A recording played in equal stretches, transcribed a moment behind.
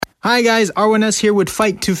Hi guys, Arwen S here with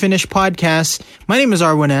Fight to Finish podcast. My name is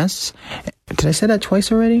Arwen S. Did I say that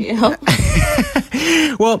twice already? Yeah.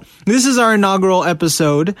 Well, this is our inaugural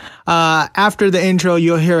episode. After the intro,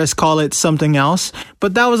 you'll hear us call it something else,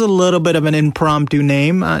 but that was a little bit of an impromptu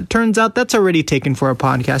name. Turns out that's already taken for a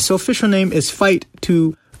podcast. So official name is Fight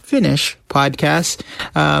to Finish podcast.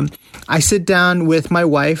 I sit down with my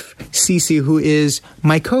wife, Cece, who is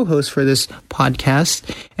my co-host for this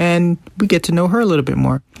podcast, and we get to know her a little bit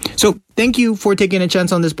more. So thank you for taking a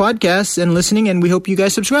chance on this podcast and listening, and we hope you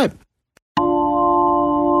guys subscribe.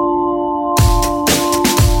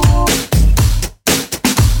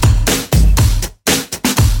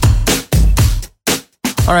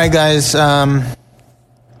 All right, guys. I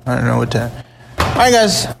don't know what to... All right,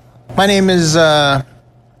 guys. My name is... What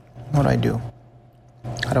do I do?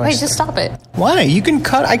 How do I Wait, start? just stop it. Why? You can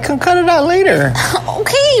cut... I can cut it out later.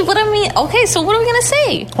 Okay, but I mean... Okay, so what are we going to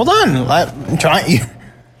say? Hold on. I'm trying...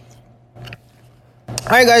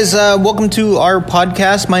 All right, guys. Welcome to our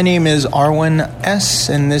podcast. My name is Arwen S.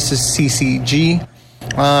 And this is CCG.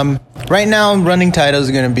 Right now, running title is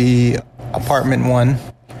going to be Apartment 1.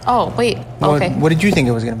 Oh, wait. Okay. What did you think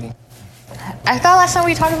it was going to be? I thought last time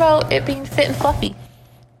we talked about it being fit and fluffy.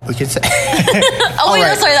 We could say... Oh, wait,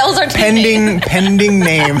 right. no, sorry. That was our team name. Pending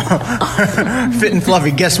name. Fit and fluffy.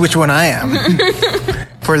 Guess which one I am.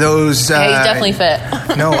 For those... Yeah, he's definitely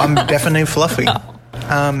fit. No, I'm definitely fluffy.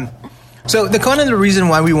 So the kind of the reason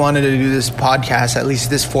why we wanted to do this podcast, at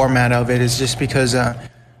least this format of it, is just because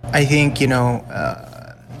I think,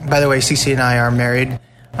 by the way, Cece and I are married.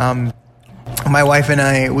 My wife and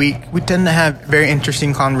I, we tend to have very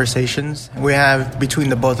interesting conversations. We have between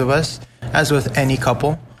the both of us, as with any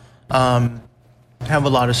couple, have a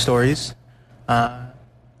lot of stories.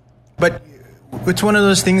 But it's one of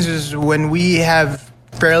those things is when we have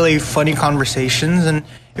fairly funny conversations, and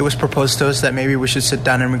it was proposed to us that maybe we should sit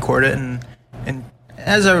down and record it, and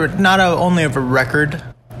as only of a record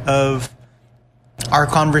of our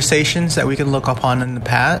conversations that we can look upon in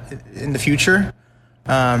the future.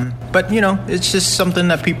 But it's just something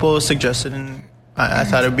that people suggested, and I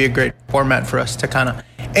thought it would be a great format for us to kind of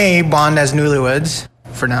bond as newlyweds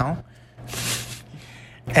for now,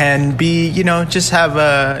 and B, just have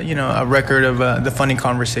a record of the funny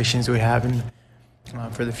conversations we have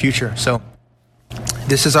for the future. So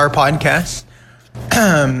this is our podcast.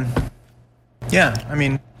 I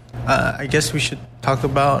guess we should talk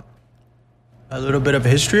about a little bit of a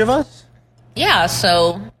history of us. Yeah,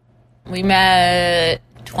 so we met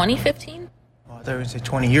 2015. Oh, I thought it was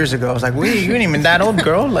 20 years ago. I was like, wait, you ain't even that old,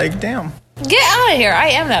 girl. Like, damn. Get out of here. I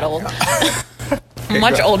am that old.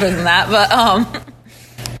 Much older than that, but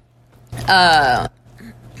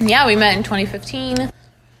yeah, we met in 2015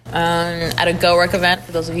 at a GoRec event.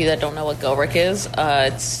 For those of you that don't know what GoRec is,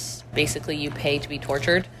 it's basically you pay to be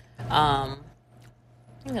tortured. I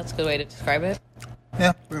think that's a good way to describe it.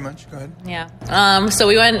 Yeah, pretty much. Go ahead. Yeah. So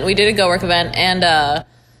we did a GoRec event, and man,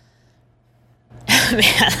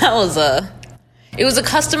 it was a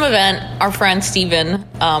custom event. Our friend Steven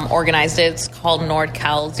organized it. It's called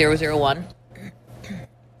NordCal 001.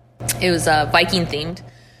 It was Viking themed.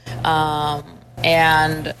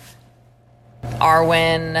 And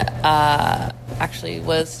Arwen actually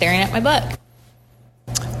was staring at my butt.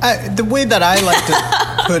 The way that I like to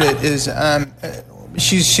put it is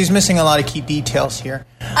she's missing a lot of key details here.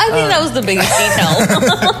 I think that was the biggest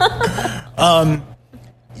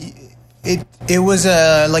detail. It was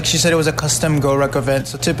like she said, it was a custom GoRec event.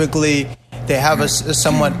 So typically they have a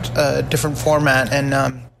somewhat different format, and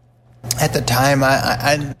at the time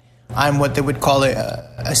I'm what they would call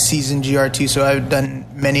a seasoned GRT. So I've done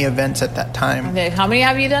many events at that time. Okay, how many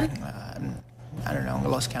have you done? I don't know. I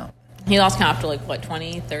lost count. He lost count after like what,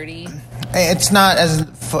 20, 30? It's not as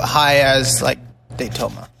high as like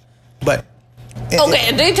Daytona, but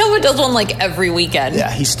Daytona does one like every weekend. Yeah,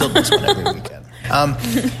 he still does one every weekend.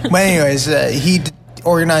 But anyways, he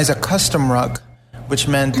organized a custom rug, which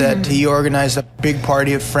meant that he organized a big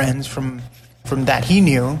party of friends from that he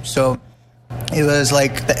knew. So it was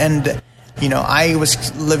like the end. I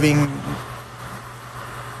was living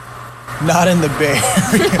not in the Bay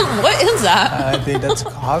Area. What is that? I think that's a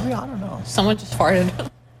hobby. I don't know. Someone just farted.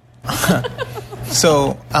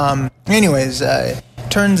 So, anyways,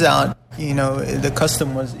 turns out, the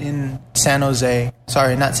custom was in San Jose.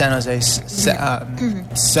 Sorry, not San Jose.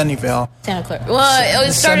 Sunnyvale. Santa Clara. Well,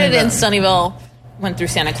 it started in Sunnyvale, went through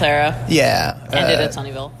Santa Clara. Yeah. Ended at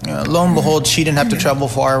Sunnyvale. Lo and behold, she didn't have to travel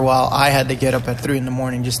far, while I had to get up at 3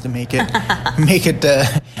 a.m. just to make it.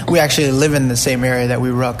 We actually live in the same area that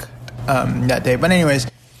we ruck that day. But anyways,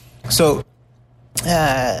 so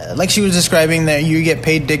like she was describing, that you get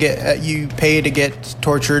paid to get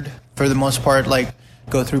tortured for the most part, like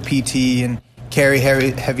go through PT and carry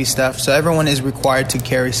heavy stuff. So everyone is required to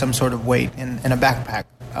carry some sort of weight in a backpack,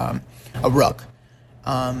 a ruck.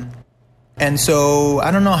 And so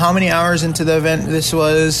I don't know how many hours into the event this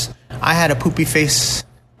was. I had a poopy face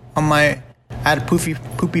on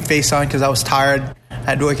because I was tired. I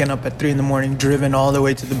had waken up at 3 a.m, driven all the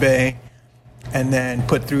way to the bay, and then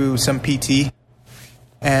put through some PT.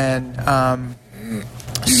 And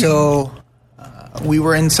so we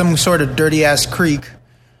were in some sort of dirty ass creek,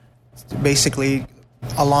 basically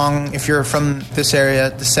along, if you're from this area,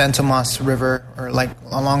 the San Tomas River, or like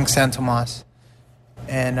along San Tomas.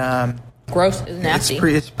 And gross, it's nasty.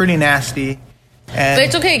 It's pretty nasty. And but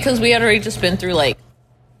it's okay because we had already just been through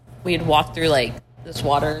we had walked through this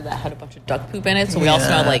water that had a bunch of duck poop in it, so we all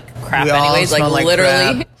smelled like crap anyways.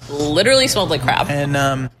 Literally smelled like crap.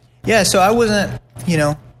 And so I wasn't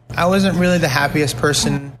really the happiest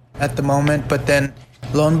person at the moment, but then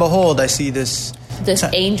lo and behold, I see this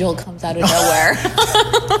angel comes out of nowhere.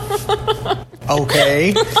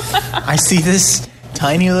 Okay. I see this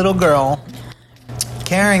tiny little girl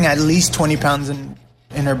carrying at least 20 pounds in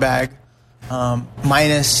her bag,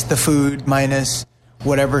 minus the food, minus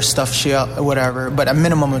whatever stuff but a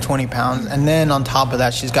minimum of 20 pounds. And then on top of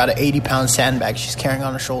that, she's got an 80-pound sandbag she's carrying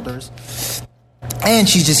on her shoulders. And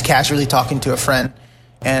she's just casually talking to a friend.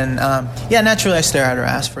 And, naturally I stare at her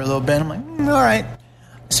ass for a little bit. I'm like, all right.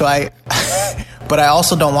 So but I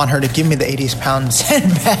also don't want her to give me the 80-pound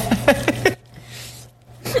sandbag.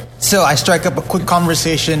 So I strike up a quick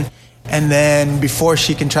conversation, and then before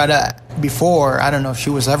I don't know if she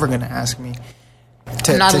was ever going to ask me.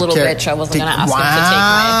 I'm not a little bitch. I wasn't going to ask him to take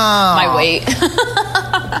my weight.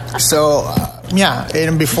 So,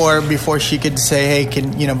 and before she could say,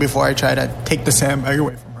 hey, before I try to take the sandbag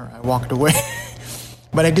away from her, I walked away.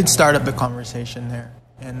 But I did start up the conversation there.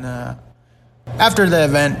 And after the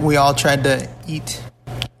event, we all tried to eat.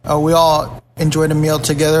 We all enjoyed a meal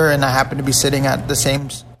together, and I happened to be sitting at the same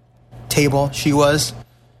table she was.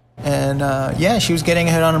 And, she was getting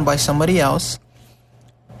hit on by somebody else.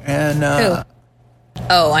 And who?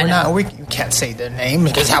 Oh, I know. We can't say their name,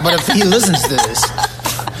 because how about if he listens to this?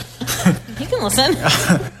 He can listen.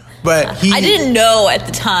 But I didn't know at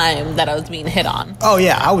the time that I was being hit on. Oh,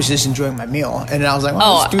 yeah. I was just enjoying my meal. And I was like,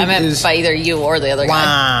 I meant by either you or the other guy.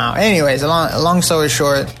 Wow. Anyways, long story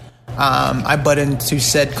short, I butt into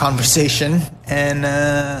said conversation.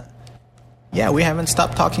 And, we haven't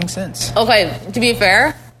stopped talking since. Okay. To be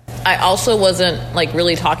fair, I also wasn't,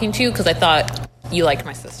 really talking to you because I thought you liked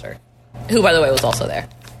my sister. Who, by the way, was also there.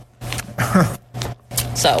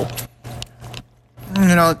 So...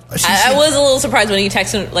 I was a little surprised when he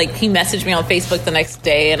texted, he messaged me on Facebook the next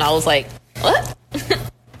day, and I was like, what?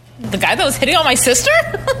 The guy that was hitting on my sister?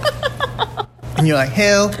 And you're like,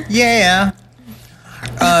 hell yeah.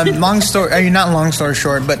 Not long story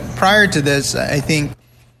short, but prior to this, I think,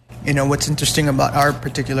 what's interesting about our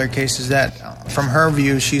particular case is that from her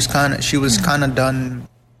view, she was kind of done,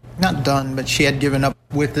 not done, but she had given up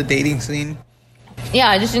with the dating scene. Yeah,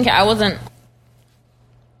 I just didn't care.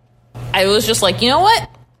 I was just like, you know what?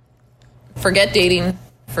 Forget dating.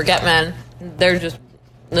 Forget men. They're just,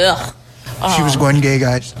 ugh. She was going gay,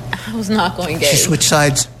 guys. I was not going gay. She switched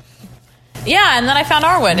sides. Yeah, and then I found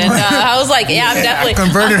Arwen, and I was like, yeah, I'm definitely... I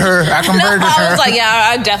converted her. I was like, yeah,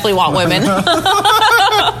 I definitely want women.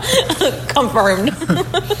 Confirmed.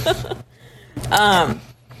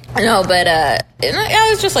 No, but I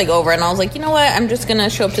was just over it, and I was like, you know what? I'm just going to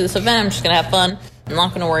show up to this event. I'm just going to have fun. I'm not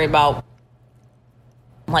going to worry about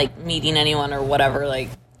meeting anyone or whatever.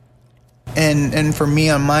 And for me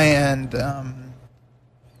on my end, I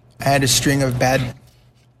had a string of bad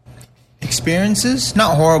experiences,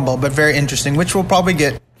 not horrible, but very interesting, which we'll probably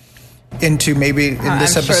get into maybe in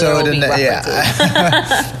this episode. Sure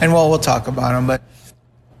And we'll talk about them. But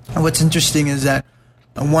what's interesting is that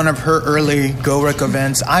one of her early GoRec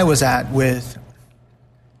events I was at with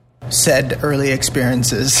said early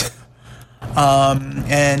experiences.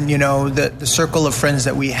 And the circle of friends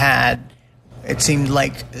that we had, it seemed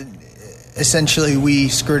like essentially we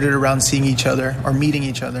skirted around seeing each other or meeting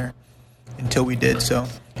each other until we did. So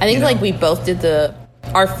I think we both did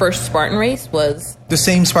our first Spartan race was the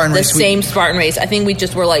same Spartan race. Spartan race. I think we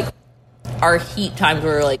just were our heat times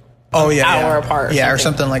were an hour apart. Or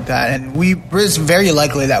something like that. And it was very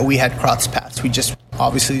likely that we had crossed paths. We just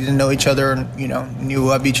obviously didn't know each other and,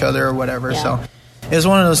 knew of each other or whatever. Yeah. So it was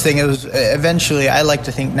one of those things. It was eventually, I like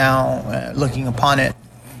to think now, looking upon it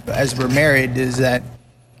as we're married, is that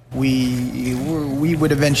we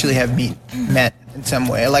would eventually have met in some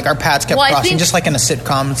way. Our paths kept crossing, just like in a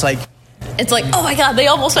sitcom. It's It's like, oh my God, they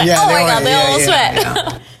almost met. Yeah, oh my God, they almost met.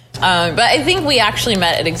 Yeah. But I think we actually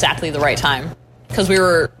met at exactly the right time because we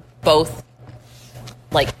were both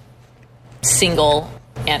like single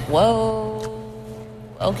and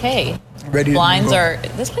okay. Ready to Blinds move are.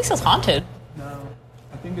 This place is haunted. No,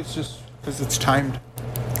 I think it's just because it's timed.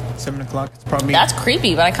 7 o'clock. It's probably That's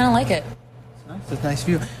creepy, but I kind of like it. it's nice. It's a nice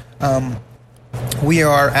view. We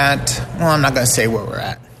are at. Well, I'm not gonna say where we're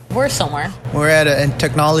at. We're somewhere. We're at a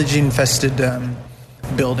technology-infested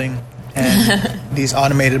building, and these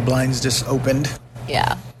automated blinds just opened.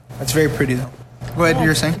 Yeah. That's very pretty, though. Go ahead.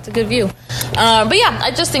 You're saying? It's a good view. But yeah,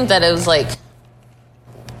 I just think that it was like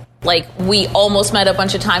we almost met a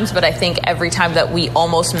bunch of times, but I think every time that we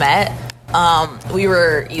almost met, we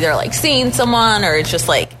were either like seeing someone or it's just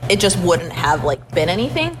like it just wouldn't have like been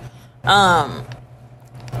anything.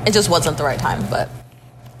 It just wasn't the right time. But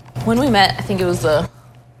when we met, I think it was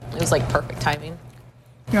like perfect timing.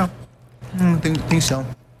 Yeah, I think so.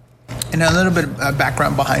 And a little bit of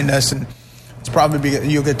background behind us, and it's probably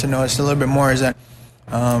you'll get to know us a little bit more. Is that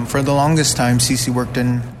for the longest time, Cece worked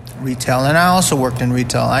in retail, and I also worked in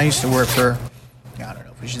retail. I used to work for, I don't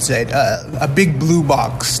know if we should say it, a big blue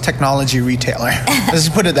box technology retailer. Let's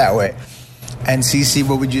put it that way. And Cece,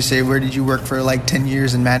 what would you say? Where did you work for like 10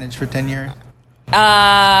 years and manage for 10 years?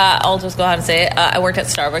 I'll just go ahead and say it. I worked at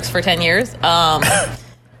Starbucks for 10 years. From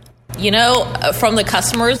the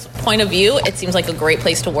customer's point of view, it seems like a great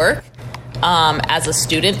place to work. As a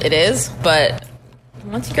student, it is. But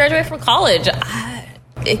once you graduate from college,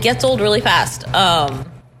 it gets old really fast.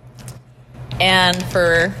 And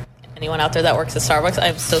for anyone out there that works at Starbucks,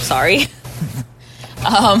 I'm so sorry.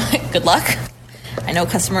 Good luck. I know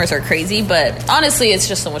customers are crazy, but honestly, it's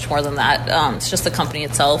just so much more than that. It's just the company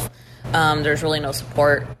itself. There's really no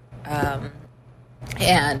support.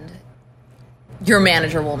 And your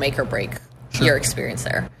manager will make or break your experience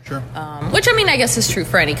there. Sure. Which, I mean, I guess is true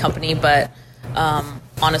for any company, but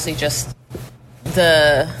honestly, just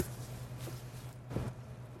the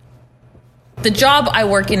job I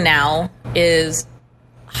work in now is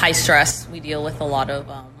high stress. We deal with a lot of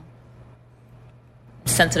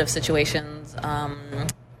sensitive situations.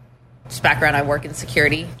 Just background, I work in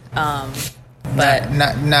security. But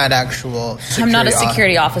not actual security. I'm not a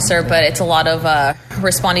security officer, but it's a lot of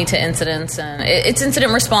responding to incidents, and it's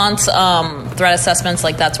incident response, threat assessments,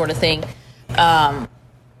 like that sort of thing.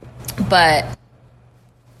 But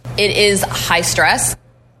it is high stress,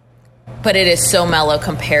 but it is so mellow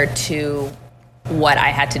compared to what I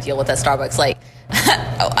had to deal with at Starbucks. Like,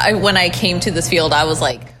 when I came to this field, I was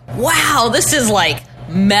like, wow, this is like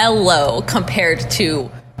mellow compared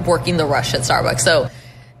to working the rush at Starbucks. So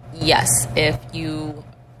yes, if you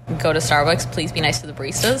go to Starbucks, please be nice to the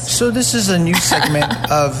baristas. So this is a new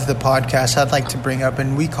segment of the podcast I'd like to bring up,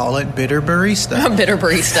 and we call it Bitter Barista. Bitter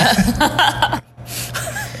Barista.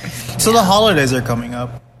 So the holidays are coming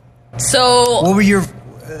up. So what were your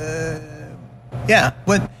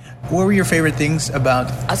what were your favorite things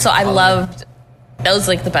about I loved, that was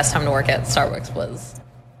like the best time to work at Starbucks was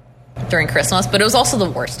during Christmas, but it was also the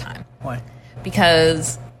worst time. Why?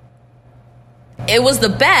 Because it was the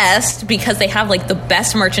best because they have like the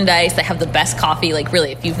best merchandise, they have the best coffee. Like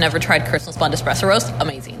really, if you've never tried Christmas Blend Espresso Roast,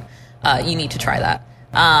 amazing. You need to try that.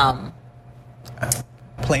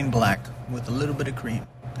 Plain black with a little bit of cream.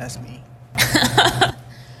 That's me.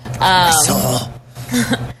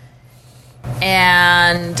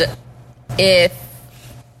 And if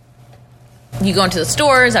you go into the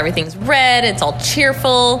stores, everything's red, it's all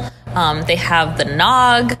cheerful. They have the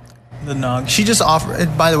Nog. The Nog. She just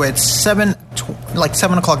offered. By the way, it's 7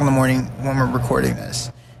 o'clock in the morning when we're recording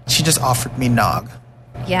this. She just offered me Nog.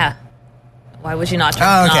 Yeah. Why would you not drink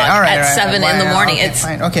Nog at 7 in the morning? Okay, it's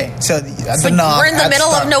fine. Okay, so the like Nog. we're in the middle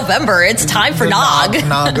of November. It's time for Nog.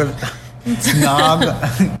 Nog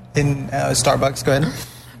in Starbucks. Go ahead.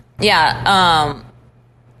 Yeah.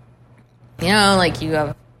 Like you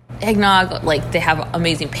have eggnog. Like they have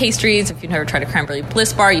amazing pastries. If you've never tried a cranberry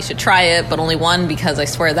bliss bar, you should try it, but only one because I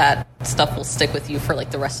swear that stuff will stick with you for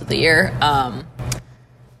like the rest of the year.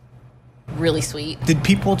 Really sweet. Did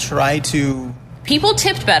people try to? People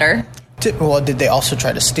tipped better. Did they also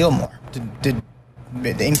try to steal more? Did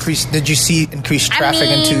they increase? Did you see increased traffic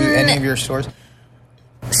into any of your stores?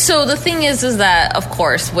 So the thing is that of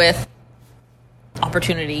course with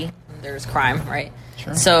opportunity there's crime, right?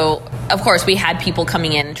 Sure. So of course we had people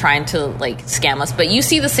coming in trying to like scam us, but you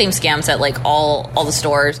see the same scams at like all the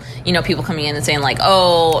stores. People coming in and saying like,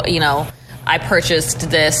 oh, I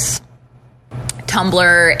purchased this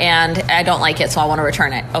tumbler and I don't like it, so I want to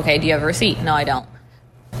return it. Okay, do you have a receipt? No, I don't.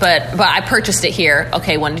 but I purchased it here.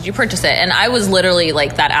 Okay, when did you purchase it? And I was literally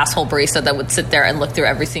like that asshole barista that would sit there and look through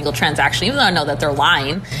every single transaction, even though I know that they're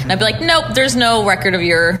lying. And I'd be like, nope, there's no record of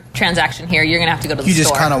your transaction here. You're gonna have to go to the store. You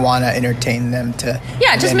just kind of want to entertain them to...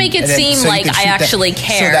 Yeah, just make it seem like I actually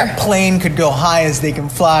care. So that plane could go high as they can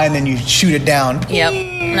fly, and then you shoot it down. Yep.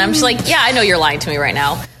 And I'm just like, yeah, I know you're lying to me right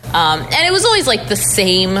now. And it was always like the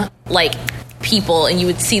same, like... people, and you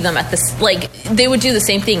would see them at this, like they would do the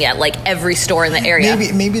same thing at like every store in the area.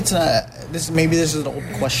 Maybe it's not this. Maybe this is an old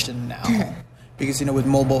question now, because with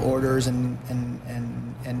mobile orders and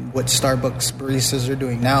what Starbucks baristas are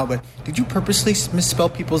doing now. But did you purposely misspell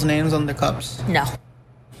people's names on the cups? No.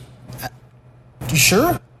 You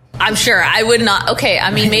sure? I'm sure. I would not. Okay,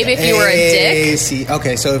 I mean, maybe if you were a dick.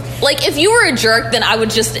 Okay, so like if you were a jerk, then I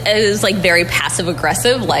would just, it was like very passive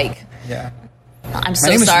aggressive, like. Yeah. I'm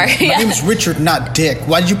so sorry. My name is Richard, not Dick.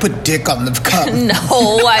 Why did you put Dick on the cup?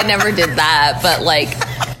 No, I never did that. But like,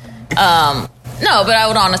 no, but I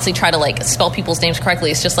would honestly try to like spell people's names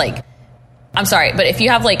correctly. It's just like, I'm sorry, but if you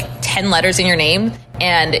have like 10 letters in your name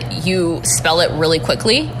and you spell it really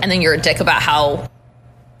quickly, and then you're a dick about how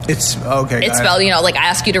it's okay. It's spelled, like I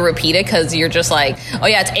ask you to repeat it because you're just like, oh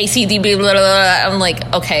yeah, it's ACDB. Blah, blah, blah. I'm like,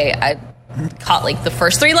 okay, I caught like the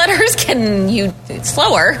first 3 letters. Can you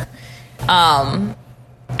slower? And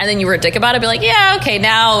then you were a dick about it, be like, yeah, okay,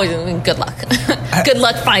 now good luck. Good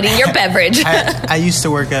luck finding your beverage. I used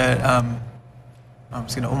to work at, I'm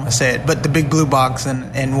just going to almost say it, but the Big Blue Box,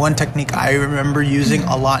 and one technique I remember using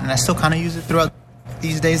a lot, and I still kind of use it throughout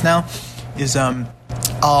these days now, is I'll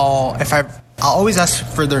always ask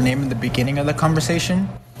for their name in the beginning of the conversation,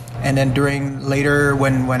 and then later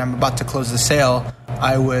when I'm about to close the sale,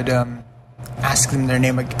 I would ask them their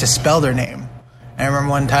name, to spell their name. I remember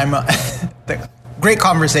one time, great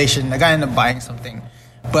conversation. The guy ended up buying something,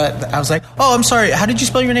 but I was like, "Oh, I'm sorry. How did you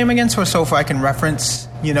spell your name again?" So I can reference,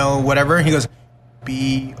 whatever. He goes,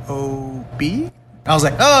 B-O-B. I was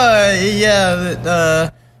like, "Oh,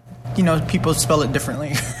 yeah. People spell it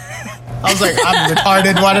differently." I was like, "I'm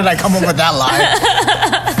retarded. Why did I come up with that lie?"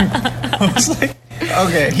 I was like,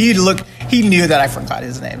 "Okay." He knew that I forgot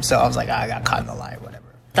his name, so I was like, "I got caught in the lie, whatever."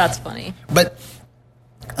 That's funny. But,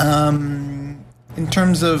 in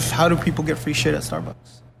terms of how do people get free shit at Starbucks?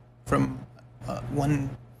 From one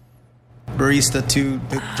barista to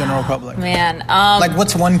the general public. Man.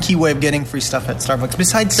 What's one key way of getting free stuff at Starbucks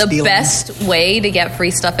besides stealing? The best way to get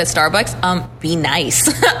free stuff at Starbucks, be nice.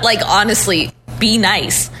 Honestly, be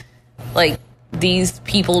nice. These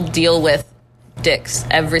people deal with dicks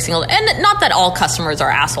every single... And not that all customers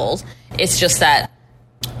are assholes. It's just that...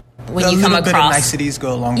 when you come across, bit of niceties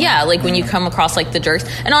go a long way. Yeah, when you come across the jerks,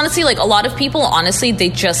 and honestly, a lot of people, honestly, they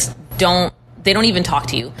just don't even talk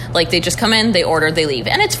to you. They just come in, they order, they leave,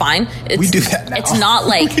 and it's fine. We do that now. It's not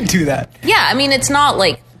we can do that. Yeah, I mean, it's not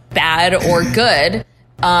bad or good.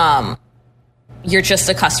 You're just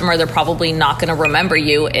a customer. They're probably not going to remember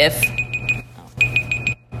you if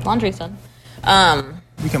laundry's done.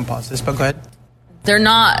 We can pause this, but go ahead. They're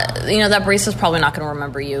not. That barista's probably not going to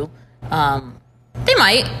remember you. They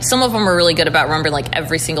might. Some of them are really good about remembering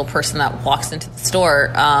every single person that walks into the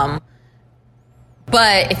store.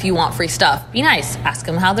 But if you want free stuff, be nice. Ask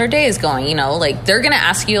them how their day is going. They're going to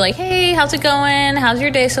ask you hey, how's it going? How's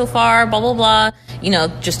your day so far? Blah, blah, blah.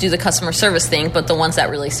 Just do the customer service thing. But the ones that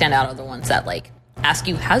really stand out are the ones that ask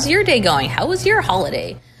you, how's your day going? How was your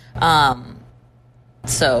holiday?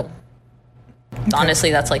 So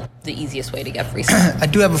honestly, that's the easiest way to get free stuff. I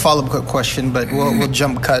do have a follow-up question, but we'll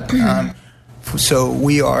jump cut. So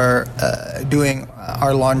we are doing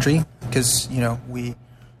our laundry because, we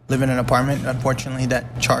live in an apartment, unfortunately,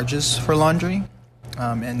 that charges for laundry.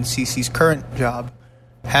 And CC's current job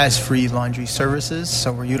has free laundry services,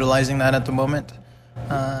 so we're utilizing that at the moment.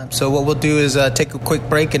 So what we'll do is take a quick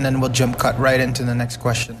break, and then we'll jump cut right into the next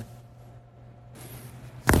question.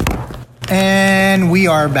 And we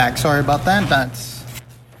are back. Sorry about that. That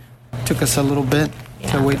took us a little bit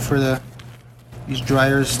to wait for these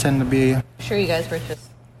dryers tend to be... I'm sure you guys were just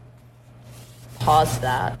pause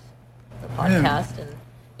the podcast, and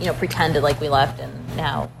pretended we left, and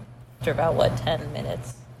now after about 10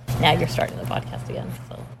 minutes, now you're starting the podcast again.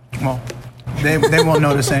 So well, they won't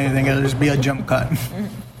notice anything. It'll just be a jump cut.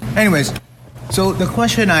 Mm-hmm. Anyways, so the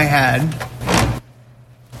question I had,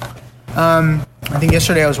 I think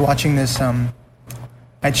yesterday I was watching this.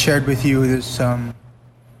 I'd shared with you this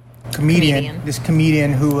comedian. This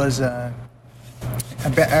comedian who was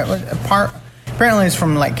apparently it's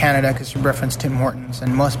from Canada because you referenced Tim Hortons,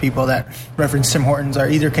 and most people that reference Tim Hortons are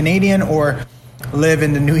either Canadian or live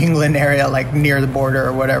in the New England area, near the border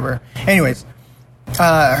or whatever. Anyways,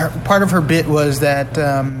 part of her bit was that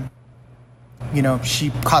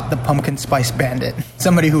she caught the pumpkin spice bandit,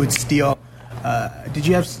 somebody who would steal. Did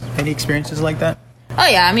you have any experiences like that? Oh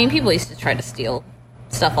yeah, I mean, people used to try to steal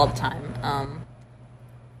stuff all the time.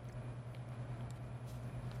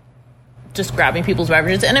 Just grabbing people's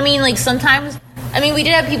beverages. And I mean, like, sometimes, we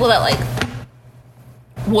did have people that, like,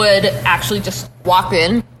 would actually just walk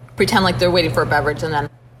in, pretend like they're waiting for a beverage, and then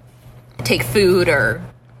take food or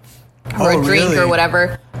a drink really? or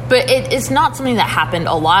whatever. But it's not something that happened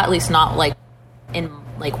a lot, at least not, like, in,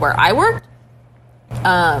 like, where I worked.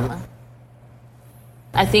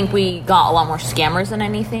 I think we got a lot more scammers than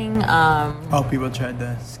anything. People tried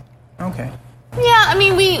this. Okay. Yeah,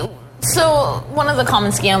 so one of the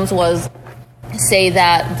common scams was, say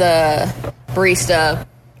that the barista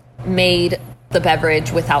made the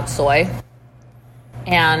beverage without soy,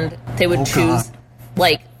 and they would choose,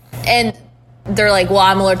 like, and they're like, well,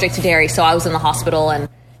 I'm allergic to dairy, so I was in the hospital, and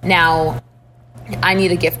now I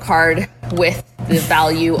need a gift card with the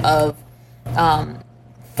value of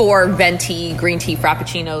 4 venti green tea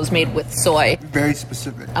frappuccinos made with soy. Very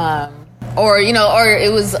specific. Or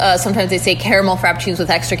it was sometimes they say caramel frappuccinos with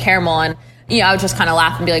extra caramel, and I would just kind of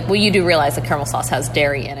laugh and be like, well, you do realize that caramel sauce has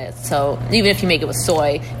dairy in it, so even if you make it with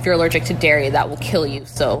soy, if you're allergic to dairy, that will kill you.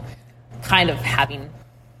 So kind of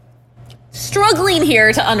struggling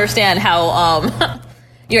here to understand how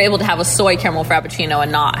you're able to have a soy caramel frappuccino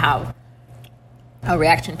and not have a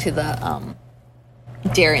reaction to the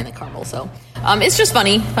dairy and the caramel. So it's just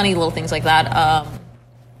funny little things like that.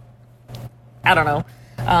 I don't know.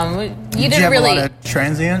 Did you have a lot of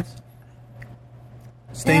transients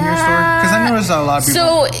stay in your store? Because I noticed a lot of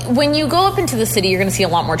people. So when you go up into the city, you're going to see a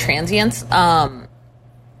lot more transients.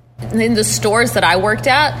 In the stores that I worked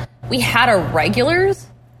at, we had our regulars,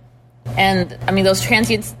 and those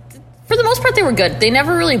transients, for the most part, they were good. They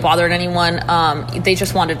never really bothered anyone. They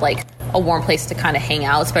just wanted, like, a warm place to kind of hang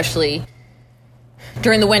out, especially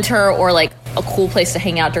during the winter, or like a cool place to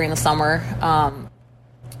hang out during the summer.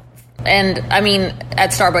 And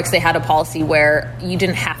at Starbucks, they had a policy where you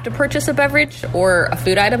didn't have to purchase a beverage or a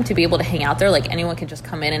food item to be able to hang out there. Like, anyone could just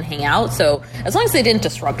come in and hang out. So as long as they didn't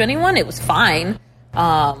disrupt anyone, it was fine.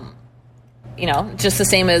 Just the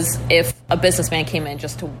same as if a businessman came in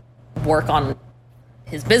just to work on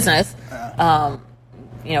his business.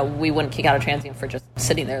 We wouldn't kick out a transient for just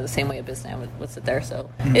sitting there the same way a businessman would sit there. So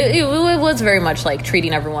it was very much like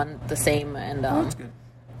treating everyone the same. And that's good.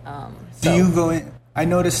 Do you go in? I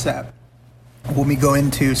noticed that when we go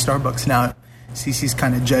into Starbucks now, Cece's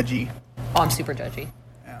kind of judgy. Oh, I'm super judgy.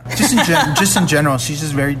 Yeah. Just in general, she's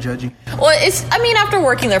just very judgy. Well, after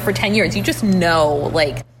working there for 10 years, you just know,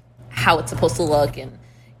 like, how it's supposed to look, and,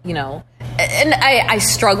 and I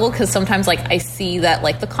struggle because sometimes, like, I see that,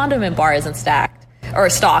 like, the condiment bar isn't stocked,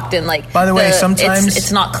 and, like, by the way, sometimes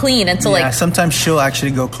it's not clean, and so, like, sometimes she'll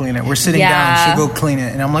actually go clean it. We're sitting down, she'll go clean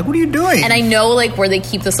it, and I'm like, what are you doing? And I know, like, where they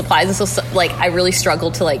keep the supplies, and so, like, I really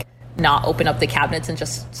struggle to, like, not open up the cabinets and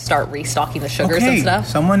just start restocking the sugars and stuff.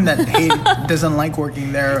 Someone that doesn't like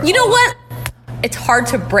working there. You know what? It's hard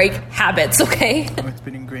to break habits, okay? It's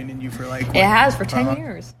been ingrained in you for, like, it has for 10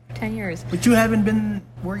 years. 10 years. But you haven't been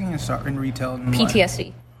working in retail in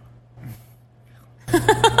PTSD.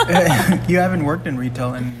 You haven't worked in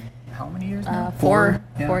retail in how many years now? 4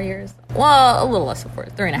 years. Well, a little less than 4.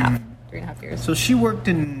 3.5. 3.5 years. So she worked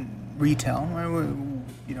in retail.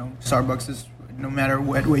 Starbucks is, no matter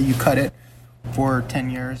what way you cut it, for 10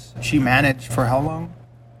 years. She managed for how long?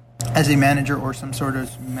 As a manager or some sort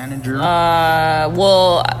of manager?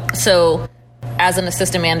 So as an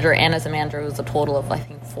assistant manager and as a manager, it was a total of, I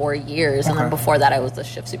think, 4 years. Okay. And then before that, I was the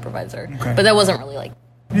shift supervisor. Okay. But that wasn't really, like,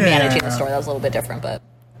 managing the store. That was a little bit different, but...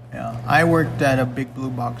 Yeah. I worked at a Big Blue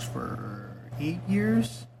Box for 8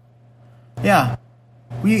 years. Yeah.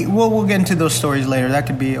 We'll get into those stories later. That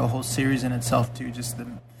could be a whole series in itself, too.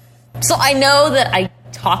 So I know that I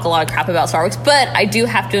talk a lot of crap about Starbucks, but I do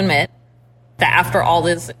have to admit that after all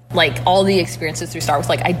this, like, all the experiences through Starbucks,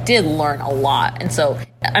 like, I did learn a lot. And so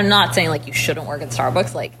I'm not saying, like, you shouldn't work at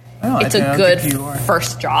Starbucks. Like, it's a good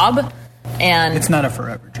first job. And it's not a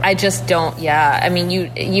forever job. I just don't. Yeah, I mean,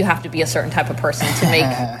 you have to be a certain type of person to make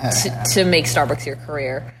to make Starbucks your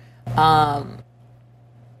career. And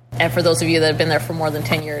for those of you that have been there for more than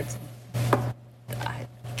 10 years,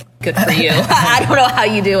 good for you. I don't know how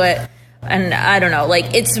you do it, and I don't know.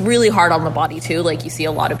 Like, it's really hard on the body too. Like, you see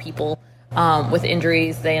a lot of people with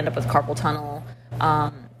injuries. They end up with carpal tunnel.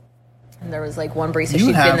 And there was, like, one barista,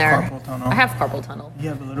 she'd been there. Carpal tunnel. I have carpal tunnel. You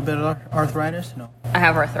have a little bit of arthritis? No. I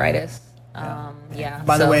have arthritis. Yeah.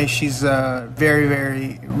 By the way, she's very,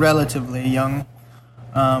 very relatively young.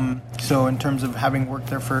 So in terms of having worked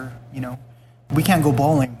there for, we can't go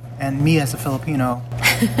bowling. And me as a Filipino.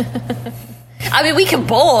 I mean, we can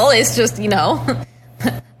bowl. It's just, you know,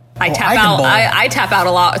 I tap out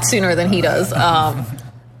a lot sooner than he does,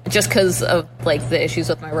 just because of like the issues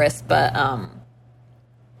with my wrist. But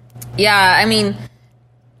yeah, I mean,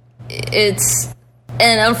 and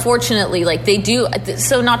unfortunately, like they do.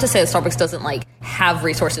 So not to say that Starbucks doesn't like have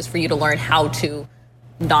resources for you to learn how to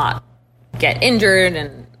not get injured,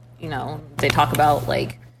 and you know they talk about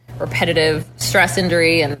like repetitive stress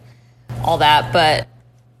injury and all that, but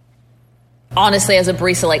honestly, as a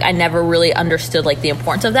barista, like I never really understood like the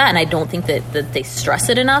importance of that, and I don't think that they stress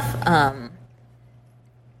it enough.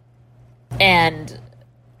 And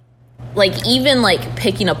like even like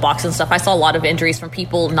picking up boxes and stuff, I saw a lot of injuries from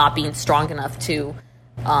people not being strong enough to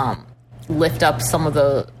lift up some of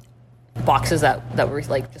the boxes that were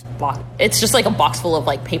like just it's just like a box full of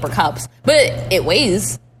like paper cups, but it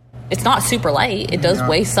weighs. It's not super light. It does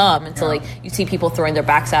weigh some, and so like you see people throwing their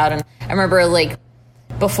backs out. And I remember like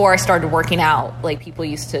before I started working out, like people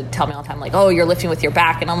used to tell me all the time, like, "Oh, you're lifting with your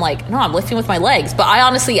back," and I'm like, "No, I'm lifting with my legs." But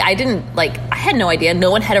I didn't like. I had no idea.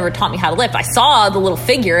 No one had ever taught me how to lift. I saw the little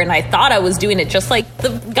figure, and I thought I was doing it just like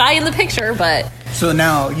the guy in the picture. But so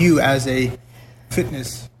now you, as a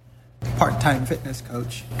part-time fitness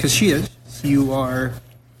coach, because you are.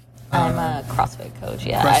 I'm a CrossFit coach.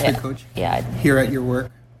 Yeah, CrossFit coach. Yeah, here at your work.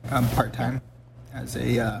 Part-time as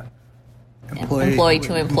a employee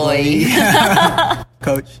to employee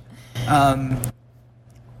coach.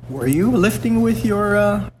 Were you lifting with your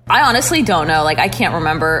I honestly don't know. Like I can't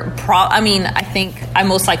remember. I mean, I think I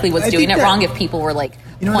most likely was doing it wrong if people were like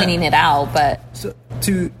pointing it out, but so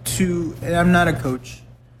and I'm not a coach,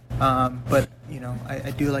 but you know, I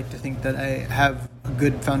do like to think that I have a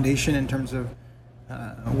good foundation in terms of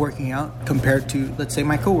working out compared to, let's say,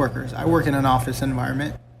 my coworkers. I work in an office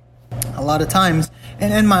environment. A lot of times,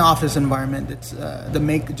 and in my office environment, it's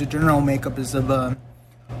the general makeup is of a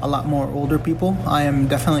lot more older people. I am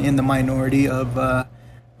definitely in the minority of the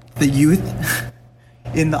youth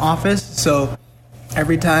in the office. So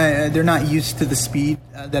every time they're not used to the speed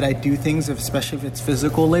that I do things, especially if it's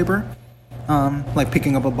physical labor, like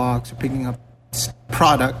picking up a box or picking up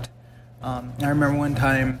product. I remember one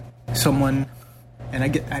time someone,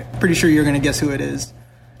 and I'm pretty sure you're gonna guess who it is,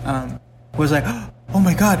 was like, "Oh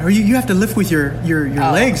my God, you have to lift with your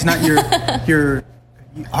legs, not your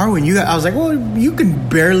Arwen." I was like, "Well, you can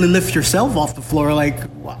barely lift yourself off the floor. Like,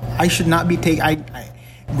 I should not be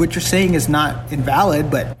what you're saying is not invalid,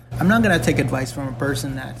 but I'm not gonna take advice from a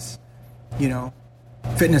person that's, you know,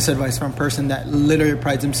 fitness advice from a person that literally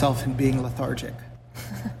prides himself in being lethargic."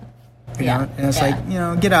 You know, and it's like, you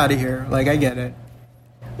know, get out of here. Like, I get it.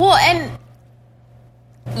 Well, and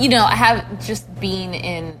you know, I have just being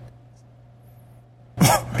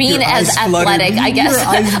as athletic, I guess.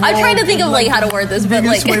 I'm trying to think of like how to word this, but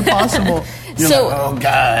like way possible. So, like, oh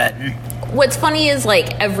God. What's funny is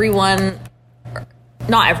like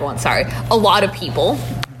not everyone, sorry, a lot of people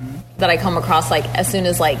that I come across, like as soon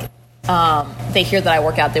as like they hear that I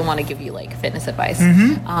work out, they want to give you like fitness advice,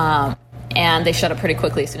 and they shut up pretty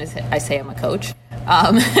quickly as soon as I say I'm a coach.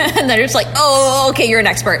 And they're just like, "Oh, okay, you're an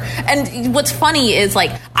expert." And what's funny is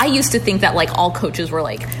like I used to think that like all coaches were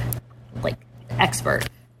like expert.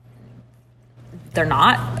 They're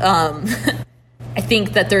not. I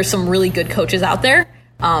think that there's some really good coaches out there,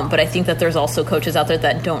 but I think that there's also coaches out there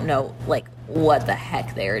that don't know like what the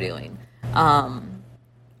heck they're doing. But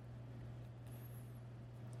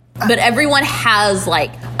everyone has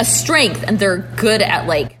like a strength, and they're good at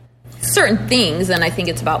like certain things, and I think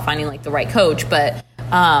it's about finding like the right coach. But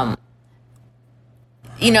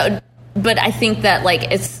you know, but I think that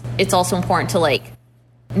like it's also important to like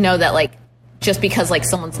know that like just because like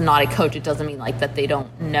someone's not a coach, it doesn't mean like that they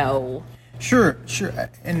don't know. Sure,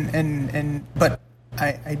 and but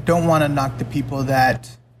I don't want to knock the people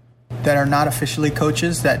that are not officially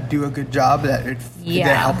coaches that do a good job that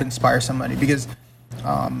help inspire somebody, because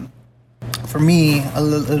for me, a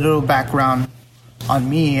little background on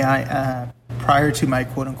me, I prior to my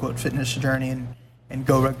quote unquote fitness journey and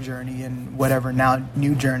GoRuck journey and whatever now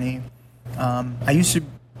new journey, I used to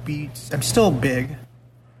be, I'm still big.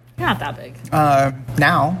 You're not that big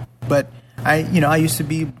now, but I used to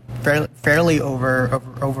be fairly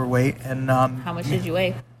overweight, and how much did you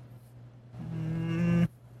weigh?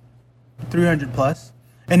 300 plus,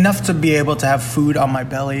 enough to be able to have food on my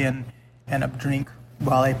belly and a drink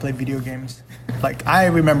while I played video games. Like, I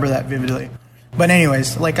remember that vividly. But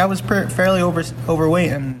anyways, like, I was fairly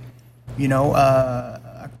overweight, and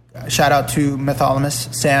shout out to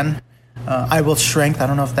Mytholomus San. I Will Strength. I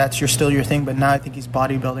don't know if that's still your thing, but now I think he's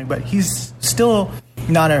bodybuilding. But he's still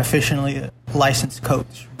not an officially licensed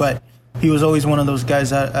coach. But he was always one of those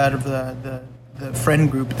guys out of the friend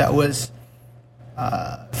group that was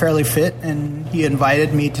fairly fit, and he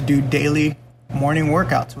invited me to do daily morning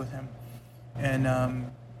workouts with him.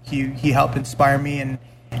 And he helped inspire me. And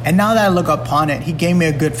now that I look upon it, he gave me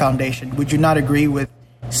a good foundation. Would you not agree with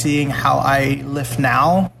seeing how I lift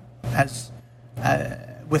now as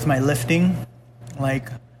with my lifting? Like,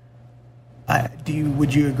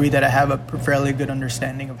 would you agree that I have a fairly good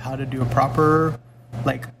understanding of how to do a proper,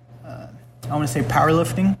 like, I want to say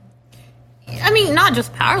powerlifting? I mean, not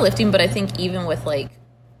just powerlifting, but I think even with, like,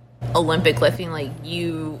 Olympic lifting, like,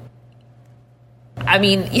 you've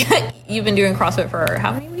been doing CrossFit for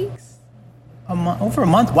how many weeks? Over a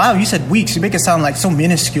month. Wow, you said weeks. You make it sound like so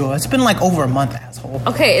minuscule. It's been like over a month, asshole.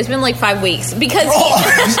 Okay, it's been like 5 weeks because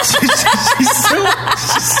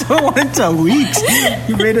she's so into weeks.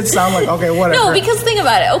 You made it sound like, okay, whatever. No, because think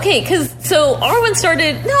about it. Okay, so Arwen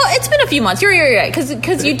started. No, it's been a few months. You're right.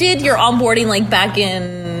 Because you did your onboarding like back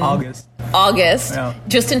in August, yeah.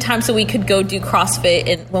 Just in time so we could go do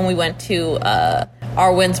CrossFit when we went to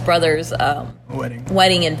Arwen's brother's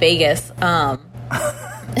wedding in Vegas.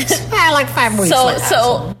 Like 5 weeks.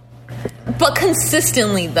 So, but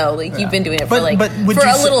consistently though, like you've been doing it for a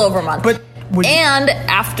little over a month. And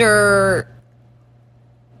after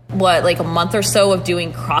like a month or so of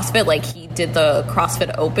doing CrossFit, like he did the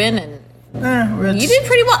CrossFit Open, and you did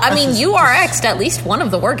pretty well. I mean, you RX'd at least one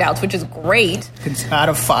of the workouts, which is great. Out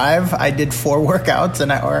of 5, I did 4 workouts,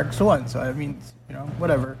 and I RX'd 1. So I mean,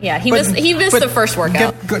 whatever. Yeah, he missed the first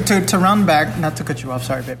workout. To round back, not to cut you off,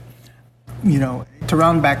 sorry, babe. To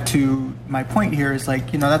round back to my point here is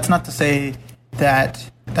like, that's not to say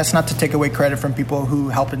that's not to take away credit from people who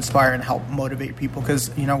help inspire and help motivate people. Because,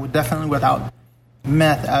 definitely without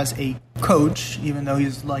Meth as a coach, even though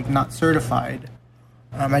he's like not certified,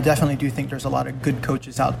 I definitely do think there's a lot of good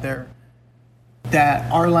coaches out there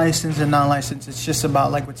that are licensed and non-licensed. It's just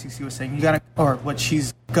about like what CC was saying. What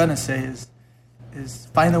she's gonna say is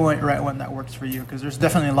find the right one that works for you. Because there's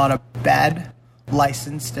definitely a lot of bad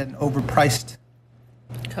licensed and overpriced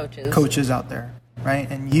coaches out there, right?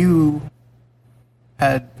 And you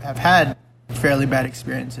have had fairly bad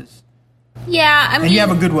experiences. Yeah, I mean, and you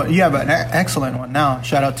have a good one. You have an excellent one now.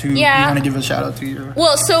 Shout out to you. Want to give a shout out to your?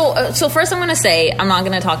 Well, so first I'm going to say I'm not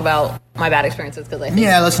going to talk about my bad experiences because I think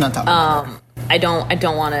let's not talk about that. I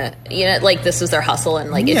don't want to. Like this is their hustle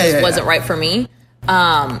and like it just wasn't right for me.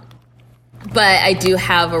 But I do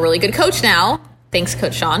have a really good coach now. Thanks,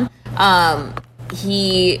 Coach Sean.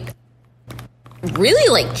 He really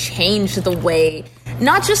like changed the way,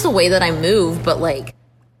 not just the way that I move, but like,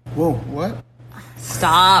 whoa, what?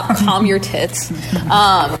 Stop, calm your tits.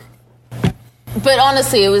 But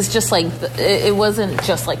honestly, it was just like, it wasn't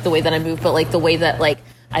just like the way that I move, but like the way that like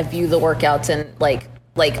I view the workouts and like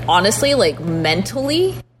honestly, like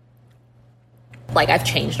mentally, like I've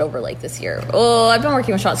changed over like this year. Oh, I've been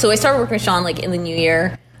working with Sean. So I started working with Sean like in the new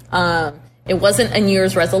year. It wasn't a New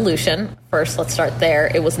Year's resolution. First, let's start there.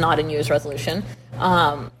 It was not a New Year's resolution.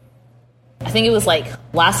 I think it was like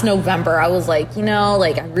last November. I was like,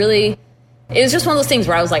 like it was just one of those things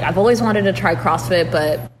where I was like, I've always wanted to try CrossFit,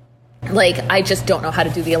 but like, I just don't know how to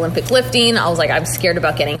do the Olympic lifting. I was like, I'm scared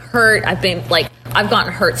about getting hurt. I've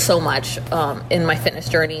gotten hurt so much in my fitness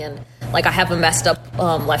journey. And like, I have a messed up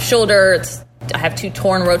left shoulder. I have 2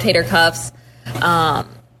 torn rotator cuffs.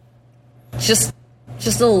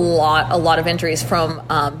 Just a lot of injuries from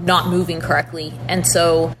not moving correctly. And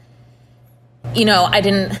so,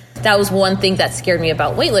 that was one thing that scared me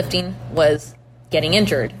about weightlifting was getting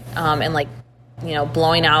injured and like,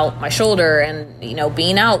 blowing out my shoulder and,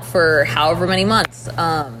 being out for however many months.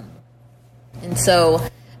 And so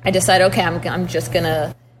I decided, okay, I'm just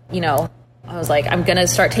gonna, I was like, I'm gonna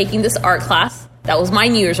start taking this art class. That was my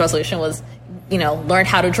New Year's resolution was, learn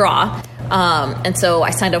how to draw. And so I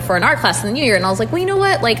signed up for an art class in the new year and I was like, well, you know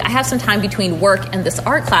what? Like I have some time between work and this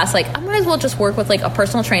art class. Like I might as well just work with like a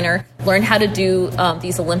personal trainer, learn how to do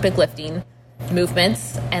these Olympic lifting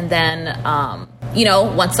movements. And then,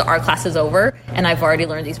 once the art class is over and I've already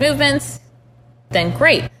learned these movements, then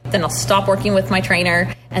great. Then I'll stop working with my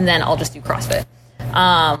trainer and then I'll just do CrossFit.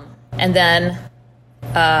 And then,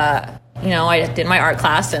 I did my art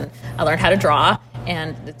class and I learned how to draw.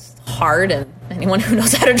 And it's hard, and anyone who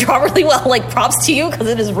knows how to draw really well, like, props to you, because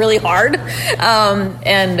it is really hard.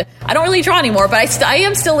 And I don't really draw anymore, but I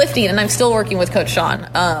am still lifting, and I'm still working with Coach Sean.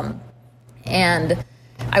 And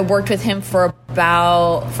I worked with him from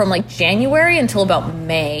like January until about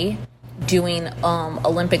May, doing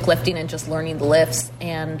Olympic lifting and just learning the lifts.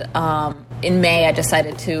 And in May, I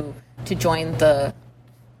decided to join the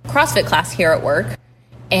CrossFit class here at work,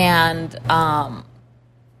 and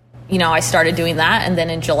I started doing that, and then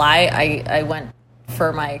in July, I went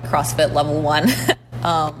for my CrossFit level 1.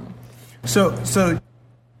 So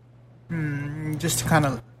just to kind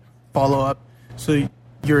of follow up. So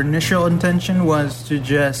your initial intention was to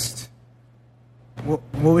just. What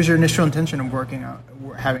was your initial intention of working out,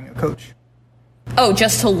 having a coach? Oh,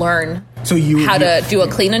 just to learn how to do a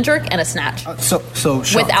clean and jerk and a snatch. So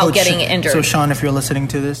Sean, without getting injured. So Sean, if you're listening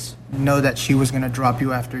to this, know that she was going to drop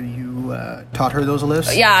you after you taught her those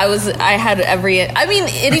lifts. Yeah, I had every. I mean,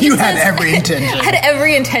 it even you says, had every intention. I had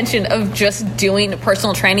every intention of just doing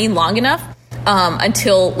personal training long enough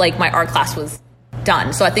until like my art class was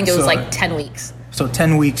done. So I think it was like 10 weeks. So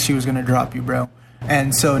 10 weeks, she was going to drop you, bro.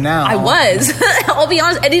 And so now I was. I'll be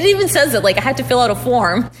honest. And it even says that like I had to fill out a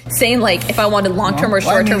form saying like if I wanted long-term or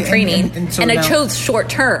short-term training, and I chose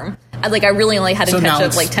short-term. I really only had intention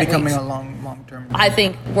of like 10 weeks. So now it's becoming a long-term. I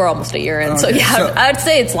think we're almost a year in. Okay. So yeah, I'd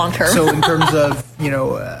say it's long-term. So in terms of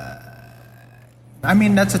I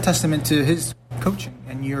mean that's a testament to his coaching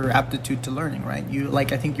and your aptitude to learning, right?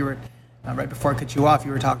 I think you were right before I cut you off.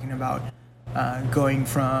 You were talking about going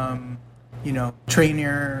from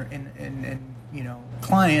trainer and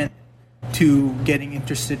client to getting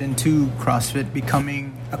interested into CrossFit,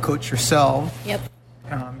 becoming a coach yourself. Yep.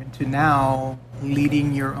 Into now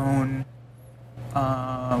leading your own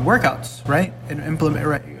workouts, right? And implement,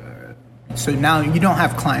 right? So now you don't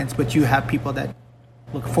have clients, but you have people that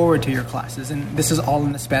look forward to your classes. And this is all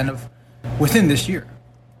in the span of within this year.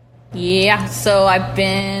 Yeah. So I've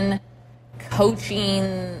been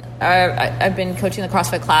coaching. I've been coaching the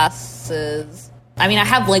CrossFit classes. I mean, I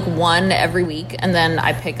have like one every week, and then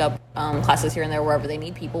I pick up classes here and there wherever they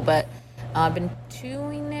need people. But I've been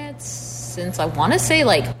doing it since I want to say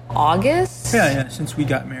like August. Yeah, since we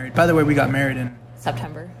got married. By the way, we got married in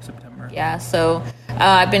September. Yeah, so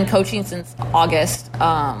I've been coaching since August.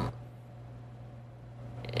 And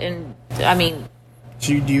I mean,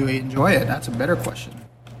 do you enjoy it? That's a better question.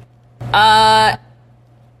 I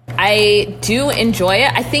do enjoy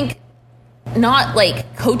it. I think not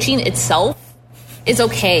like coaching itself is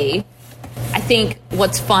okay. I think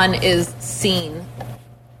what's fun is seeing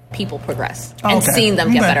people progress and seeing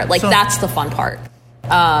them get better. Like that's the fun part.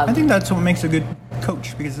 I think that's what makes a good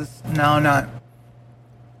coach, because it's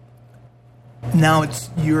now it's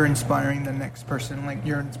you're inspiring the next person, like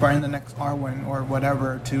you're inspiring the next Arwen or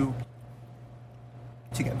whatever to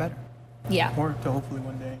get better. Yeah. Or to hopefully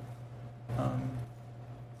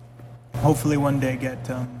one day get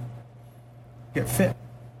fit.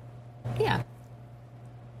 Yeah.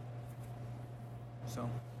 So.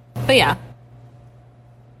 But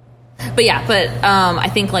I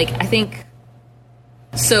think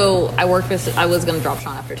so I was going to drop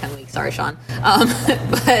Sean after 10 weeks. Sorry, Sean.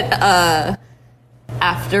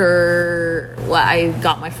 After I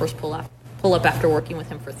got my first pull up after working with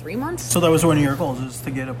him for 3 months. So that was one of your goals, is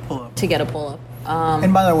to get a pull up.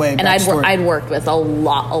 And by the way, and I'd worked with a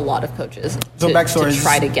lot of coaches to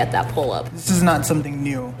try to get that pull up. This is not something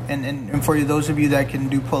new, and for those of you that can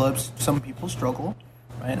do pull ups, some people struggle.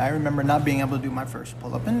 Right? I remember not being able to do my first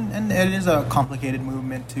pull up, and it is a complicated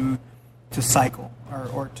movement to cycle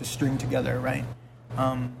or to string together, right?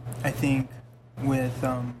 I think with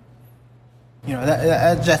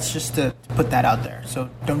that's just to put that out there. So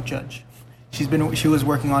don't judge. She was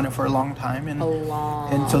working on it for a long time, and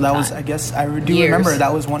so that was, I guess I do Years. remember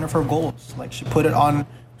that was one of her goals. Like she put it on.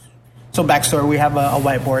 So backstory: we have a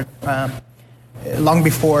whiteboard. Long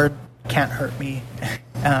before Can't Hurt Me,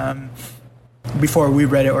 before we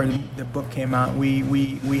read it or the book came out,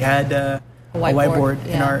 we had a whiteboard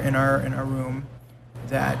in our room.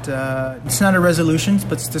 That it's not a resolutions,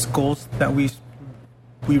 but it's just goals that we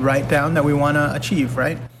write down that we want to achieve,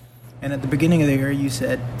 right? And at the beginning of the year, you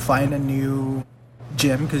said find a new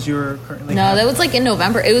gym because you were currently... No, that was like in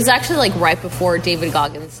November. It was actually like right before David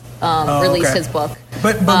Goggins released his book.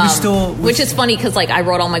 But we still... Which is funny because like I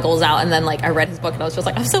wrote all my goals out and then like I read his book and I was just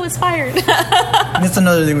like, I'm so inspired. That's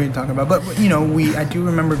another thing we can talk about. But, I do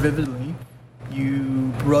remember vividly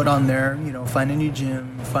you wrote on there, find a new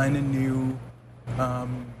gym, find a new...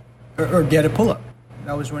 or get a pull-up.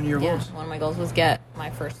 That was one of your goals. One of my goals was get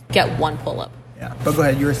one pull-up. Yeah, but go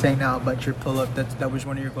ahead. You were saying now about your pull-up. That was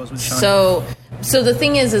one of your goals with Sean. So the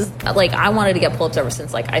thing is like I wanted to get pull-ups ever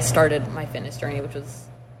since like I started my fitness journey, which was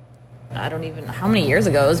I don't even know how many years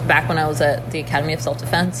ago. It was back when I was at the Academy of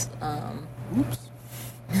Self-Defense. Oops.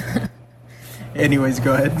 Anyways,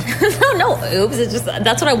 go ahead. No, oops. It's just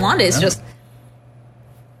that's what I wanted. It's just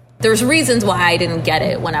there's reasons why I didn't get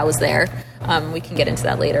it when I was there. We can get into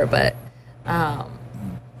that later, but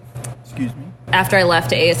excuse me. After I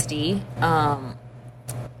left ASD,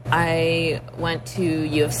 I went to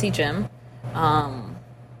UFC gym.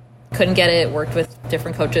 Couldn't get it. Worked with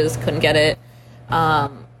different coaches. Couldn't get it.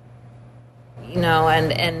 And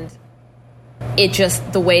it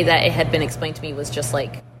just, the way that it had been explained to me was just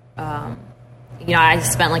like, I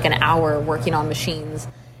spent like an hour working on machines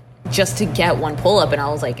just to get one pull-up, and I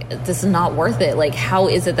was like, this is not worth it. Like, how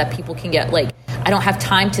is it that people can get, like, I don't have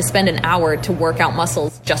time to spend an hour to work out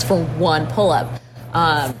muscles just for one pull-up.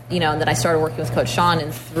 And then I started working with Coach Sean,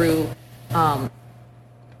 and through,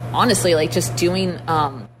 honestly, like, just doing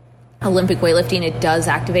Olympic weightlifting, it does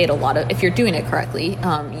activate a lot of, if you're doing it correctly,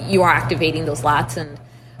 you are activating those lats. And,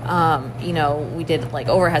 we did, like,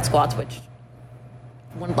 overhead squats, which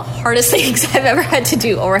one of the hardest things I've ever had to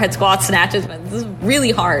do, overhead squats, snatches, but this is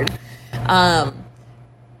really hard.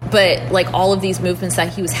 But like all of these movements that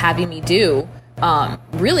he was having me do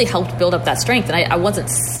really helped build up that strength. And I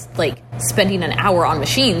wasn't like spending an hour on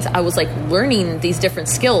machines. I was like learning these different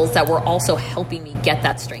skills that were also helping me get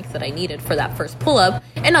that strength that I needed for that first pull-up.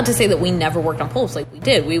 And not to say that we never worked on pull-ups, like we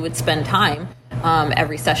did. We would spend time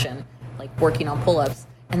every session like working on pull-ups.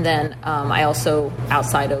 And then I also,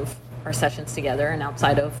 outside of our sessions together and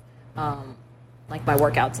outside of like my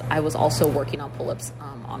workouts, I was also working on pull-ups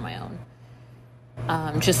on my own.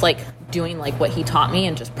 Just like doing like what he taught me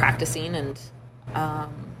and just practicing, and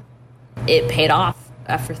it paid off.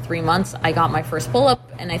 After 3 months, I got my first pull-up,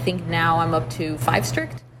 and I think now I'm up to 5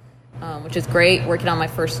 strict, which is great. Working on my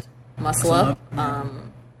first muscle up. Got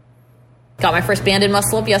my first banded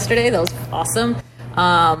muscle up yesterday. That was awesome.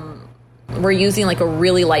 We're using like a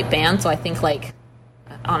really light band, so I think like,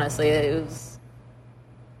 honestly, it was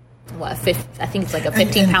I think it's like a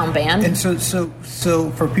 15-pound band. And so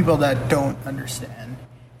for people that don't understand,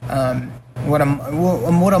 what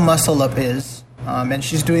a muscle up is, and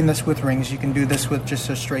she's doing this with rings. You can do this with just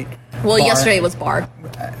a straight. Well, bar. Yesterday it was bar.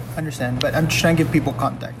 I understand, but I'm just trying to give people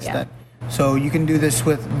context. Yeah. So you can do this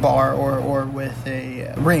with bar or with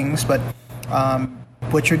a rings, but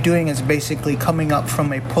what you're doing is basically coming up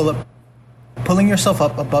from a pull-up, pulling yourself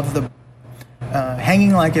up above the.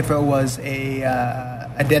 Hanging like if it was a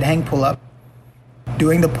dead hang pull-up,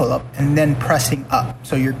 doing the pull-up, and then pressing up.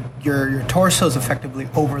 So your torso is effectively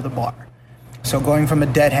over the bar. So going from a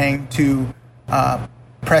dead hang to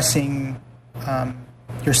pressing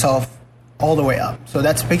yourself all the way up. So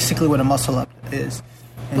that's basically what a muscle up is.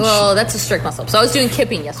 And that's a strict muscle up. So I was doing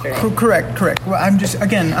kipping yesterday. Correct. Well, I'm just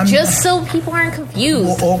so people aren't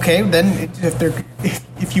confused. Well, okay, then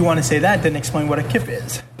if you want to say that, then explain what a kip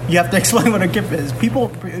is. You have to explain what a kip is.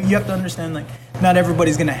 You have to understand, like, not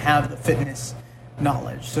everybody's going to have the fitness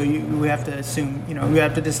knowledge. So we have to assume, we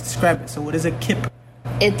have to just describe it. So what is a kip?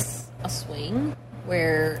 It's a swing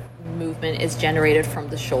where movement is generated from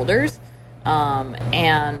the shoulders,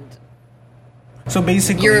 and so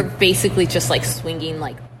basically you're basically just like swinging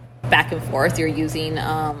like back and forth. You're using,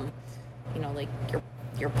 like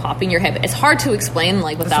you're popping your hip. It's hard to explain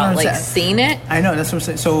like without like seeing it. I know, that's what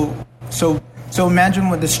I'm saying. So imagine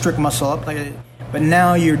with the strict muscle up, but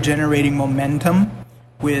now you're generating momentum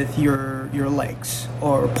with your legs,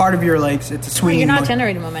 or part of your legs. It's a swing. You're not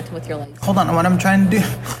generating momentum with your legs. Hold on, what I'm trying to do.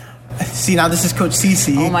 See, now this is Coach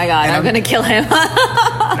CC. Oh my God, I'm going to kill him.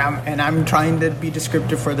 and I'm trying to be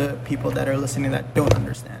descriptive for the people that are listening that don't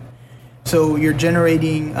understand. So you're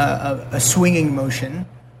generating a swinging motion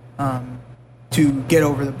to get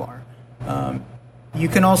over the bar. You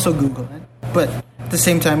can also Google it, but at the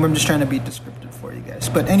same time, I'm just trying to be descriptive for you guys.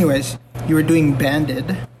 But anyways, you were doing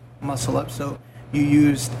banded muscle up, so you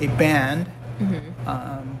used a band.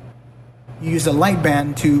 Mm-hmm. You used a light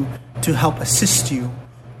band to help assist you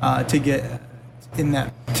to get in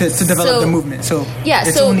that to develop the movement. So yeah,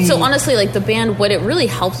 so honestly, like the band, what it really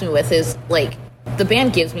helps me with is like the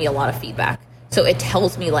band gives me a lot of feedback. So it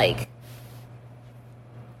tells me like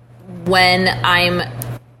when I'm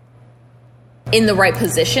in the right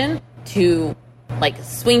position to like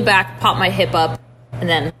swing back, pop my hip up, and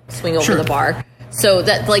then swing over the bar. So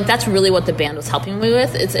that's really what the band was helping me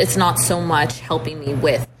with. It's not so much helping me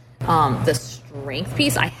with the strength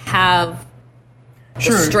piece. I have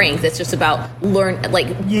the strength. It's just about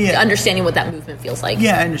understanding what that movement feels like.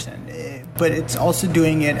 Yeah, I understand. But it's also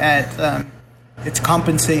doing it at it's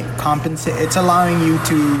compensate. It's allowing you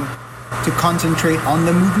to concentrate on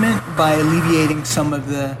the movement by alleviating some of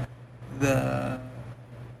the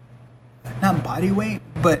not body weight,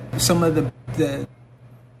 but some of the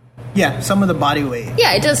body weight.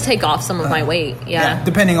 Yeah, it does take off some of my weight. Yeah,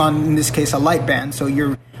 depending on, in this case, a light band. So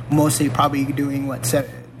you're mostly probably doing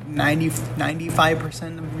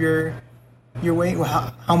 95% of your weight.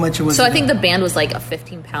 Well, how much was it? So I think the band was like a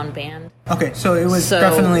 15-pound band. Okay, so it was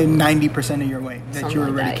definitely 90% of your weight that you were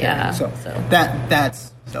already carrying. Yeah. So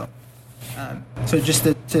that's. So just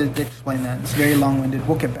to explain that, it's very long-winded.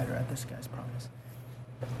 We'll get better at this, guys. Promise.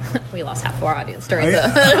 We lost half of our audience during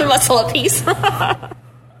the muscle up piece.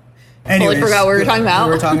 Anyways, Totally forgot what we were talking about.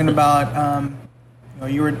 We were talking about,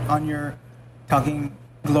 you were on your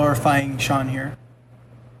glorifying Sean here.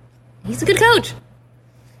 He's a good coach.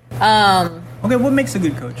 Okay, what makes a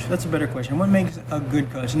good coach? That's a better question. What makes a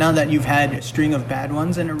good coach? Now that you've had a string of bad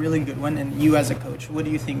ones and a really good one, and you as a coach, what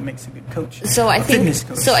do you think makes a good coach? Fitness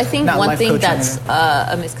coach, I think not one life thing coach that's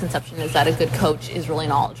a misconception is that a good coach is really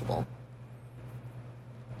knowledgeable.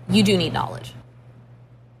 You do need knowledge,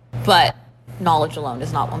 but knowledge alone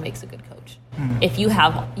is not what makes a good coach. If you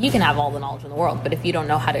can have all the knowledge in the world, but if you don't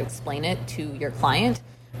know how to explain it to your client,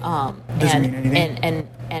 and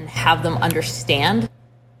have them understand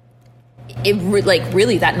it,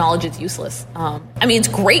 really that knowledge is useless. I mean, it's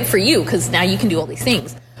great for you because now you can do all these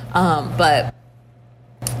things, but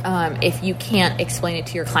if you can't explain it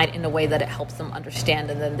to your client in a way that it helps them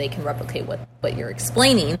understand and then they can replicate what you're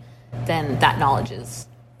explaining, then that knowledge is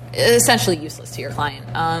essentially useless to your client.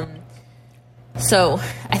 So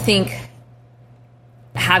I think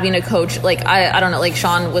having a coach, like I don't know, like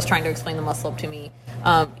Sean was trying to explain the muscle up to me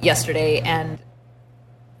yesterday, and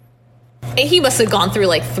he must have gone through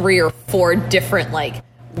like 3 or 4 different like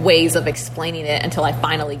ways of explaining it until I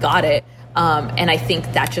finally got it. And I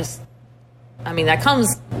think that that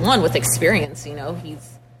comes with experience.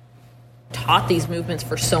 He's taught these movements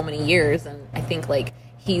for so many years, and I think like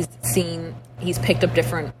he's picked up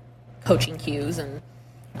different coaching cues and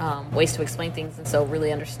ways to explain things, and so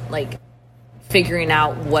really figuring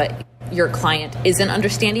out what your client isn't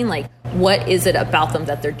understanding, like what is it about them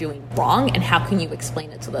that they're doing wrong, and how can you explain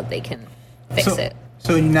it so that they can fix it.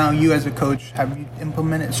 So now you as a coach, have you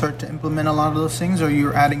started to implement a lot of those things, or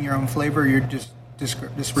you're adding your own flavor, or you're just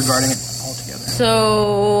disregarding it altogether?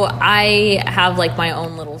 So I have like my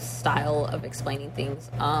own little style of explaining things.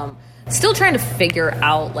 Still trying to figure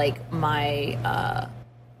out like my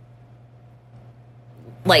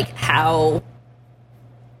how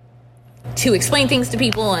to explain things to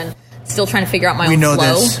people, and still trying to figure out my own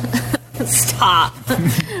flow. Stop.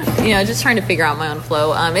 Just trying to figure out my own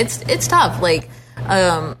flow. It's tough.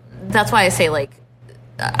 That's why I say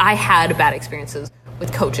I had bad experiences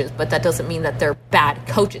with coaches, but that doesn't mean that they're bad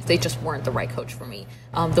coaches. They just weren't the right coach for me.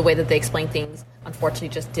 The way that they explain things, unfortunately,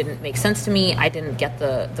 just didn't make sense to me. I didn't get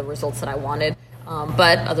the results that I wanted,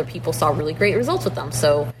 but other people saw really great results with them.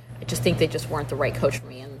 So I just think they just weren't the right coach for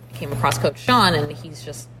me. And I came across Coach Sean, and he's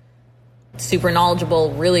just super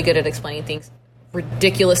knowledgeable, really good at explaining things,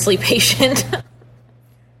 ridiculously patient.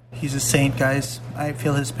 He's a saint, guys. I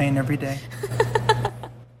feel his pain every day.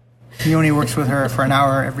 He only works with her for an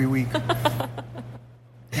hour every week.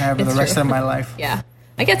 Yeah, for the rest of my life. Yeah.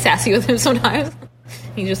 I get sassy with him sometimes.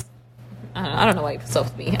 He just, I don't know why he puts up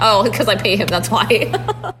with me. Oh, because I pay him, that's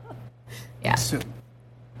why. Yeah. So,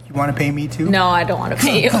 you want to pay me too? No, I don't want to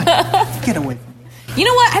pay you. Get away from me. You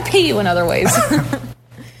know what? I pay you in other ways.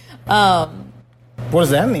 What does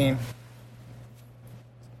that mean?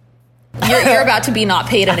 You're about to be not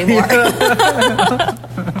paid anymore.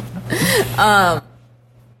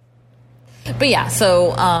 But yeah,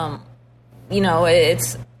 so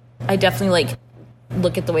I definitely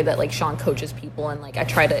look at the way that Sean coaches people, and I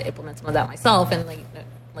try to implement some of that myself, and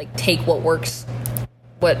take what works,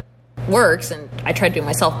 and I try to do it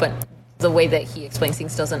myself. But the way that he explains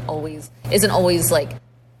things isn't always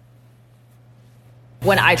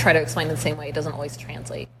when I try to explain it the same way, it doesn't always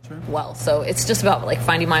translate well. So it's just about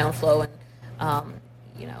finding my own flow, and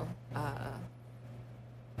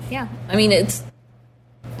yeah. I mean, it's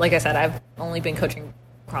like I said, I've only been coaching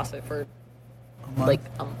CrossFit for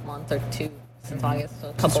a month or 2 since August, so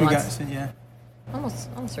a couple months. Almost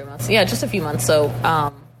 3 months. Yeah, just a few months. So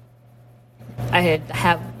I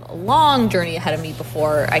have a long journey ahead of me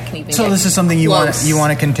before I can even. So this is something you want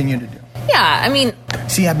to continue to do. Yeah, I mean.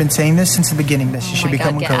 See, I've been saying this since the beginning that you should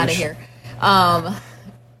become a coach. Get out of here.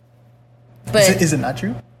 But is it not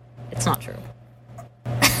true? It's not true.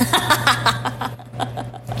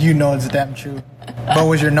 You know it's damn true. What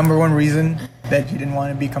was your number one reason that you didn't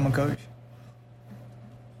want to become a coach?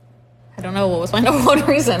 I don't know. What was my number one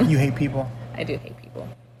reason? You hate people. I do hate people.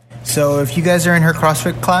 So if you guys are in her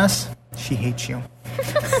CrossFit class, she hates you.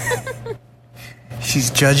 She's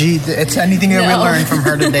judgy. It's anything that we learned from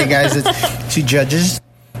her today, guys. She judges.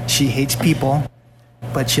 She hates people.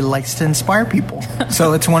 But she likes to inspire people.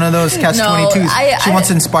 So it's one of those catch-22s. She wants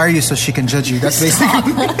to inspire you so she can judge you. That's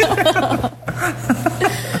basically...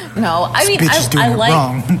 No, I mean,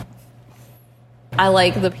 wrong. I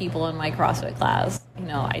like the people in my CrossFit class.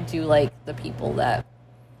 I do like the people that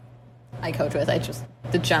I coach with.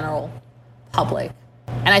 The general public.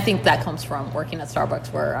 And I think that comes from working at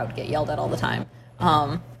Starbucks, where I would get yelled at all the time.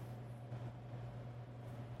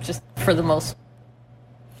 Just for the most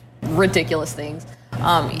ridiculous things.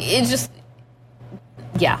 It's just,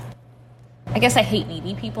 yeah. I guess I hate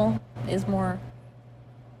needy people is more.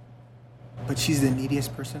 But she's the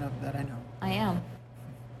neediest person that I know. I am.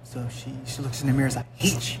 So she looks in the mirror and is like, I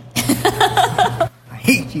hate you. I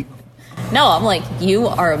hate you. No, I'm like, you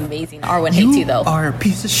are amazing. Arwen hates you, though. You are a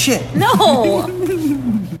piece of shit. No!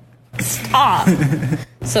 Stop.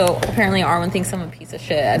 So, apparently Arwen thinks I'm a piece of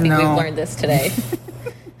shit. I think we've learned this today.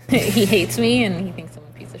 He hates me, and he thinks I'm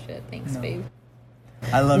a piece of shit. Thanks, babe.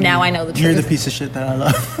 I love you. Now I know the truth. You're the piece of shit that I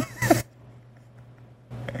love.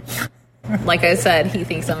 Like I said, he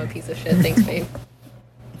thinks I'm a piece of shit. Thanks, babe.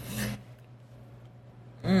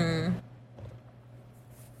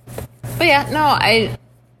 But yeah, no, I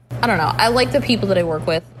don't know. I like the people that I work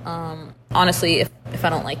with. Honestly, if I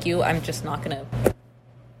don't like you, I'm just not gonna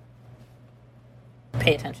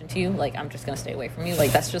pay attention to you. Like, I'm just gonna stay away from you.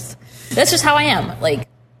 Like, that's just how I am. Like,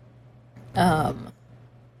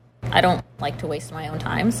 I don't like to waste my own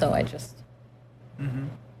time, so I just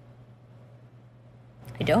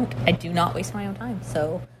I do not waste my own time.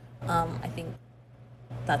 So I think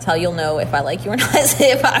that's how you'll know if I like you or not.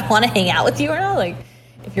 If I want to hang out with you or not. Like,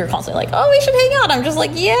 if you're constantly like, oh, we should hang out, I'm just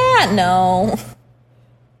like, yeah, no.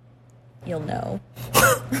 You'll know.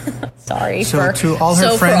 Sorry. So to all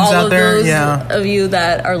her friends out there, of you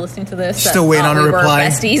that are listening to this, still waiting on a reply.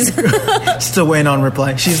 Besties. Still waiting on a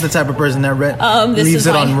reply. She's the type of person that leaves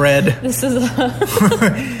it on red. This is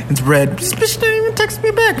it's red. This bitch didn't even text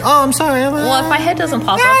me back. Oh, I'm sorry. Well, if my head doesn't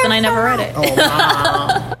pop off, then I never read it. Oh,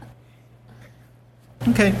 wow.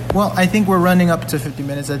 Okay. Well, I think we're running up to 50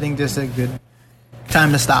 minutes. I think this is a good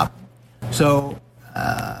time to stop. So,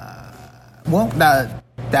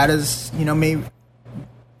 that is, maybe.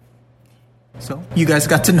 So you guys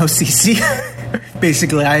got to know Cece.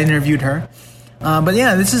 Basically, I interviewed her. But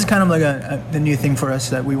yeah, this is kind of like the new thing for us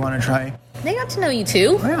that we want to try. They got to know you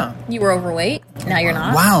too. Yeah. You were overweight. Now you're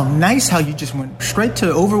not. Wow, nice how you just went straight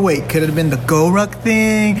to overweight. Could have been the GoRuck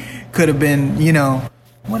thing. Could have been,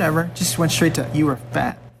 whatever. Just went straight to you were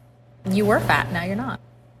fat. You were fat. Now you're not.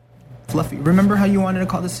 Fluffy. Remember how you wanted to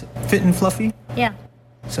call this fit and fluffy? Yeah.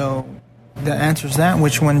 So the answer is that.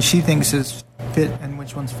 Which one she thinks is fit and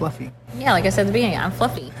which one's fluffy? Yeah, like I said at the beginning, I'm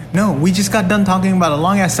fluffy. No, we just got done talking about a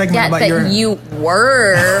long-ass segment about you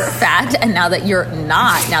were fat, and now that you're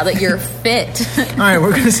not. Now that you're fit. All right,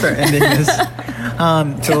 we're going to start ending this.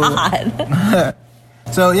 God.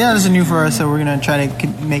 So, yeah, this is new for us, so we're going to try to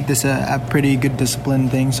make this a pretty good discipline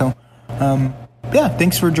thing. So, yeah,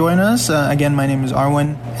 thanks for joining us. Again, my name is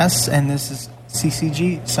Arwen S., and this is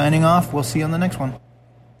CCG signing off. We'll see you on the next one.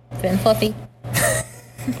 Fit and fluffy.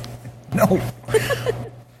 No.